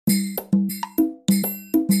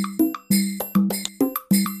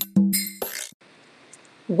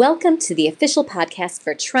Welcome to the official podcast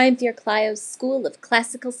for Triumvir Clio's School of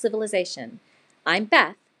Classical Civilization. I'm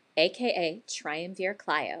Beth, aka Triumvir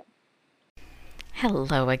Clio.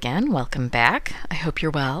 Hello again, welcome back. I hope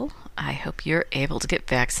you're well. I hope you're able to get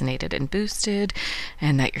vaccinated and boosted,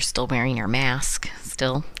 and that you're still wearing your mask,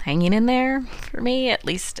 still hanging in there, for me, at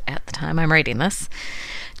least at the time I'm writing this.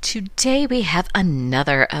 Today we have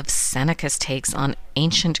another of Seneca's takes on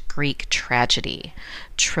ancient Greek tragedy.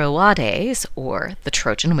 Troades, or The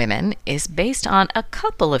Trojan Women, is based on a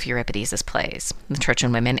couple of Euripides' plays, The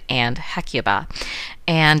Trojan Women and Hecuba.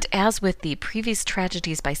 And as with the previous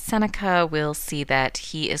tragedies by Seneca, we'll see that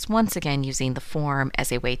he is once again using the form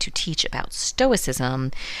as a way to teach about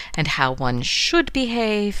Stoicism and how one should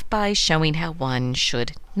behave by showing how one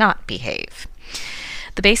should not behave.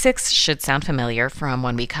 The basics should sound familiar from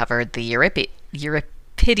when we covered the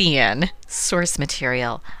Euripidean source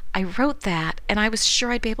material. I wrote that, and I was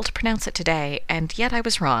sure I'd be able to pronounce it today, and yet I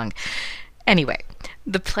was wrong. Anyway,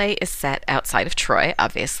 the play is set outside of Troy,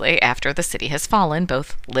 obviously, after the city has fallen,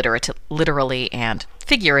 both literally and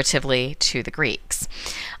figuratively, to the Greeks.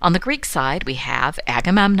 On the Greek side, we have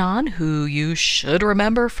Agamemnon, who you should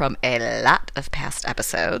remember from a lot of past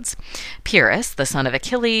episodes. Pyrrhus, the son of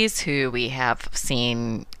Achilles, who we have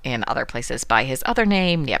seen in other places by his other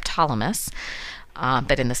name, Neoptolemus,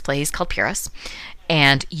 but in this play he's called Pyrrhus.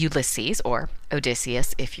 And Ulysses, or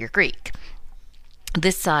Odysseus if you're Greek.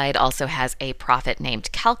 This side also has a prophet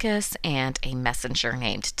named Calchas and a messenger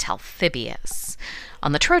named Talthybius.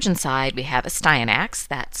 On the Trojan side, we have Astyanax,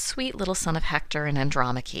 that sweet little son of Hector and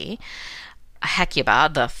Andromache, Hecuba,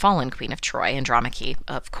 the fallen queen of Troy, Andromache,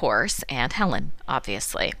 of course, and Helen,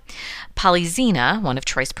 obviously. Polyxena, one of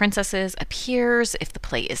Troy's princesses, appears if the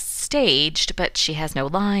play is staged, but she has no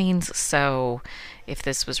lines, so if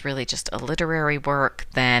this was really just a literary work,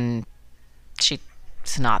 then she's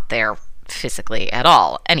not there physically at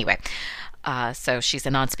all. Anyway, so she's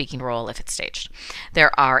a non-speaking role if it's staged.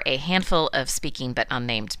 There are a handful of speaking but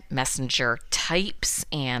unnamed messenger types,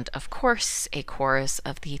 and of course a chorus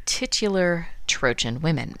of the titular Trojan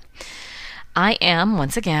women. I am,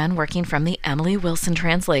 once again, working from the Emily Wilson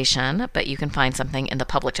translation, but you can find something in the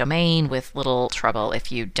public domain with little trouble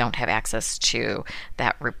if you don't have access to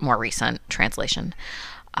that more recent translation.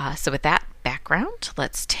 So with that background,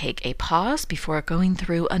 let's take a pause before going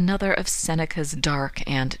through another of Seneca's dark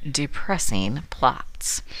and depressing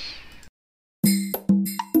plots.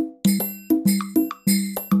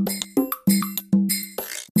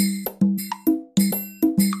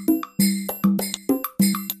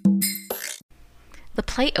 The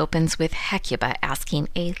play opens with Hecuba asking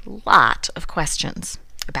a lot of questions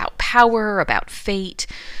about power, about fate,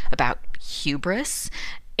 about hubris,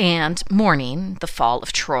 and mourning the fall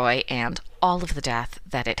of Troy and all of the death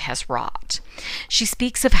that it has wrought. She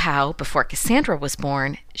speaks of how, before Cassandra was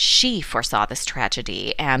born, she foresaw this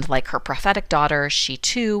tragedy, and like her prophetic daughter, she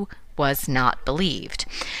too was not believed.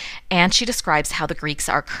 And she describes how the Greeks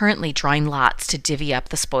are currently drawing lots to divvy up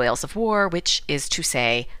the spoils of war, which is to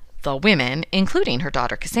say, the women, including her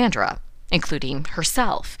daughter Cassandra, including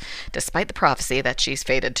herself, despite the prophecy that she's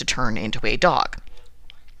fated to turn into a dog.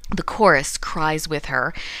 The chorus cries with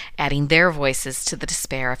her, adding their voices to the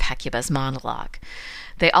despair of Hecuba's monologue.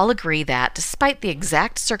 They all agree that, despite the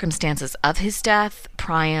exact circumstances of his death,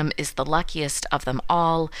 Priam is the luckiest of them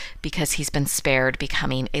all because he's been spared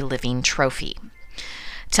becoming a living trophy.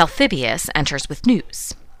 Talthybius enters with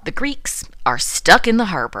news. The Greeks are stuck in the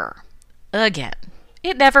harbor. Again.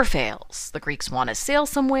 It never fails. The Greeks want to sail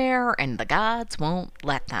somewhere, and the gods won't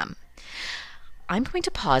let them. I'm going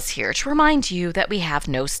to pause here to remind you that we have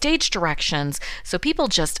no stage directions, so people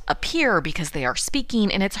just appear because they are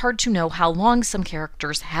speaking, and it's hard to know how long some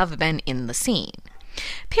characters have been in the scene.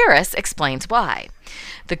 Pyrrhus explains why.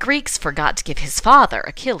 The Greeks forgot to give his father,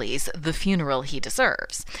 Achilles, the funeral he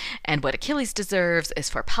deserves, and what Achilles deserves is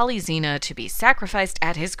for Polyxena to be sacrificed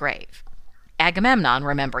at his grave. Agamemnon,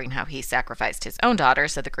 remembering how he sacrificed his own daughter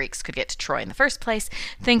so the Greeks could get to Troy in the first place,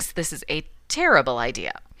 thinks this is a terrible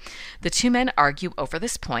idea. The two men argue over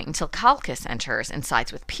this point until Calchas enters and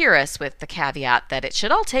sides with Pyrrhus with the caveat that it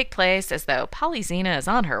should all take place as though Polyxena is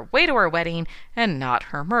on her way to her wedding and not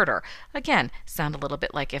her murder. Again, sound a little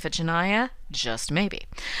bit like Iphigenia? Just maybe.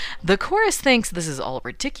 The chorus thinks this is all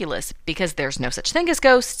ridiculous because there's no such thing as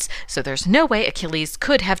ghosts, so there's no way Achilles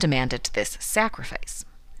could have demanded this sacrifice.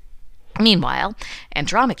 Meanwhile,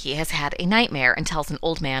 Andromache has had a nightmare and tells an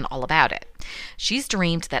old man all about it. She's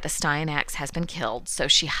dreamed that Astyanax has been killed, so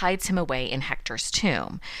she hides him away in Hector's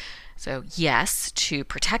tomb. So yes, to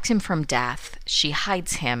protect him from death, she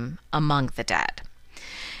hides him among the dead.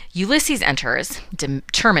 Ulysses enters,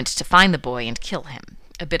 determined to find the boy and kill him.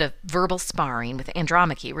 A bit of verbal sparring with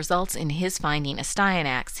Andromache results in his finding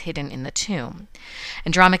Astyanax hidden in the tomb.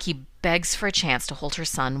 Andromache begs for a chance to hold her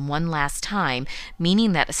son one last time,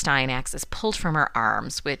 meaning that Astyanax is pulled from her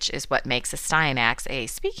arms, which is what makes Astyanax a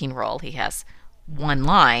speaking role. He has one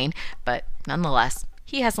line, but nonetheless,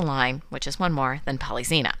 he has a line, which is one more than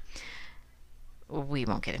Polyxena. We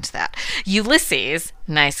won't get into that. Ulysses,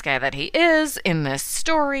 nice guy that he is, in this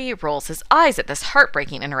story, rolls his eyes at this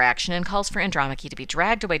heartbreaking interaction and calls for Andromache to be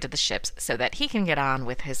dragged away to the ships so that he can get on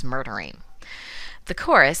with his murdering. The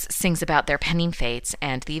chorus sings about their pending fates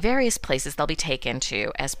and the various places they'll be taken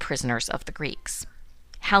to as prisoners of the Greeks.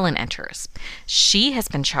 Helen enters. She has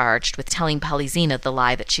been charged with telling Polyxena the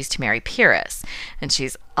lie that she's to marry Pyrrhus, and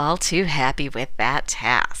she's all too happy with that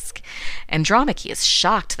task. Andromache is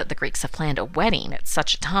shocked that the Greeks have planned a wedding at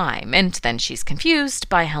such a time, and then she's confused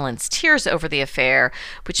by Helen's tears over the affair,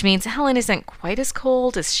 which means Helen isn't quite as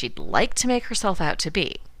cold as she'd like to make herself out to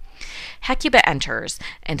be. Hecuba enters,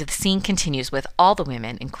 and the scene continues with all the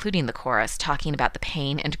women, including the chorus, talking about the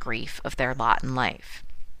pain and grief of their lot in life.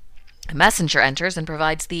 A messenger enters and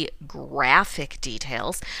provides the graphic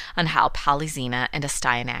details on how Polyxena and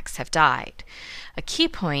Astyanax have died. A key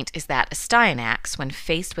point is that Astyanax, when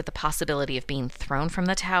faced with the possibility of being thrown from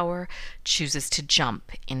the tower, chooses to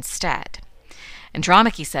jump instead.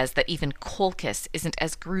 Andromache says that even Colchis isn't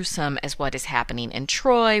as gruesome as what is happening in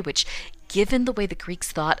Troy, which, given the way the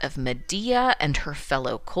Greeks thought of Medea and her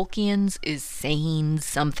fellow Colchians, is saying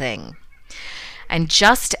something. And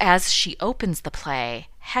just as she opens the play,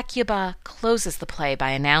 Hecuba closes the play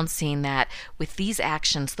by announcing that with these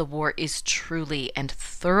actions, the war is truly and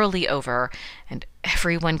thoroughly over, and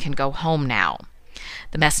everyone can go home now.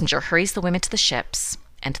 The messenger hurries the women to the ships,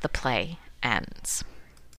 and the play ends.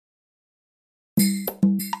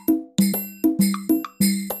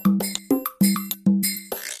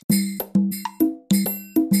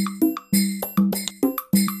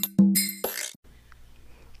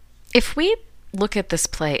 If we look at this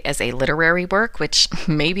play as a literary work, which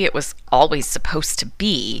maybe it was always supposed to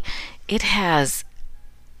be, it has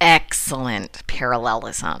excellent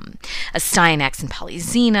parallelism. Astyanax and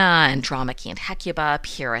Polyxena, Andromache and Hecuba,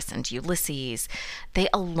 Pyrrhus and Ulysses, they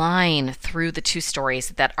align through the two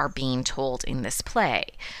stories that are being told in this play,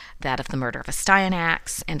 that of the murder of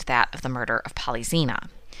Astyanax and that of the murder of Polyxena.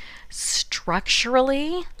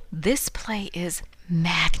 Structurally, this play is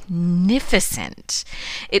magnificent.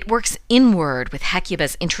 It works inward with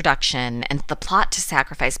Hecuba's introduction and the plot to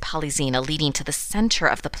sacrifice Polyxena leading to the center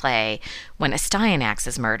of the play when Astyanax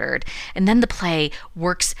is murdered, and then the play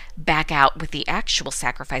works back out with the actual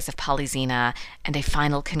sacrifice of Polyxena and a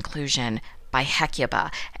final conclusion by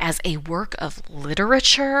Hecuba. As a work of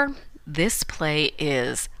literature, this play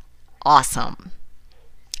is awesome.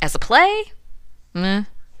 As a play,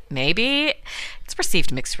 maybe. It's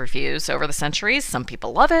received mixed reviews over the centuries. Some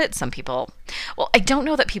people love it. Some people, well, I don't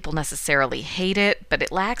know that people necessarily hate it, but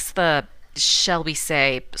it lacks the, shall we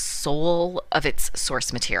say, soul of its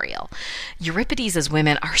source material. Euripides'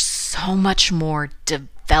 women are so much more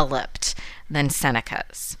developed than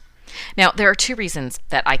Seneca's. Now, there are two reasons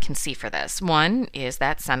that I can see for this. One is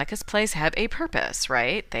that Seneca's plays have a purpose,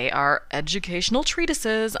 right? They are educational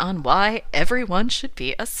treatises on why everyone should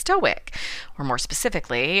be a Stoic, or more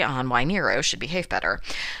specifically, on why Nero should behave better.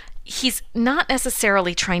 He's not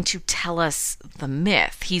necessarily trying to tell us the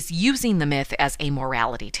myth. He's using the myth as a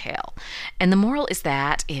morality tale. And the moral is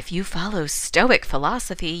that if you follow Stoic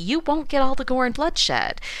philosophy, you won't get all the gore and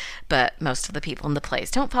bloodshed. But most of the people in the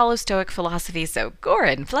plays don't follow Stoic philosophy, so gore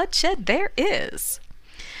and bloodshed there is.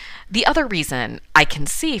 The other reason I can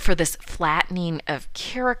see for this flattening of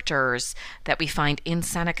characters that we find in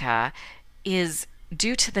Seneca is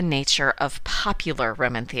due to the nature of popular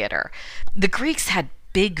Roman theater. The Greeks had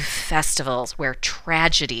big festivals where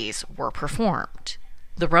tragedies were performed.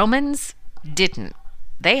 The Romans didn't.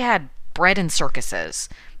 They had bread and circuses,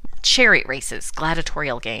 chariot races,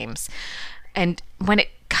 gladiatorial games. And when it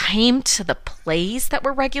came to the plays that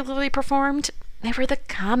were regularly performed, they were the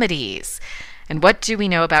comedies. And what do we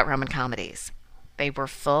know about Roman comedies? They were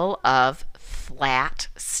full of flat,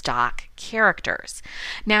 stock characters.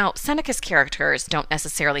 Now, Seneca's characters don't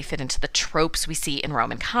necessarily fit into the tropes we see in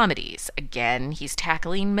Roman comedies. Again, he's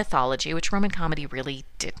tackling mythology, which Roman comedy really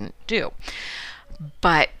didn't do.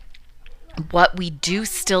 But what we do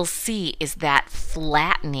still see is that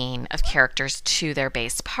flattening of characters to their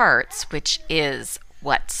base parts, which is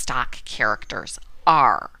what stock characters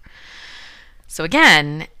are. So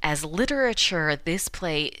again, as literature, this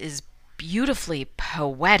play is beautifully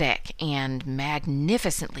poetic and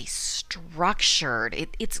magnificently structured.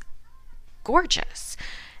 It's gorgeous.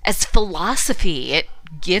 As philosophy, it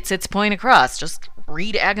gets its point across just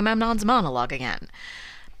read Agamemnon's monologue again.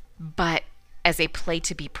 But as a play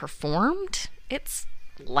to be performed, it's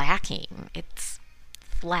lacking. It's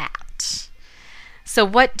flat. So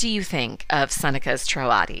what do you think of Seneca's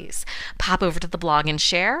Troades? Pop over to the blog and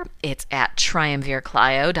share. It's at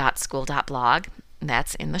triumvirclio.school.blog.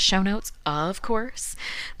 That's in the show notes, of course.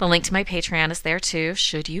 The link to my Patreon is there too,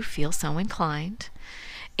 should you feel so inclined.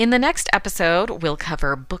 In the next episode, we'll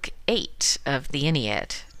cover Book 8 of the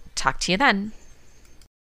Aeneid. Talk to you then.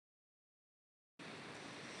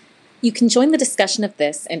 You can join the discussion of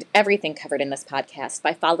this and everything covered in this podcast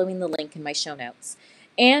by following the link in my show notes.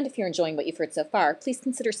 And if you're enjoying what you've heard so far, please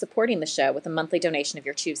consider supporting the show with a monthly donation of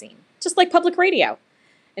your choosing, just like public radio.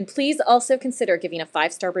 And please also consider giving a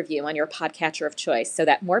 5-star review on your podcatcher of choice so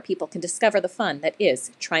that more people can discover the fun that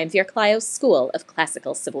is Triumvir Clio's School of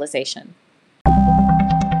Classical Civilization.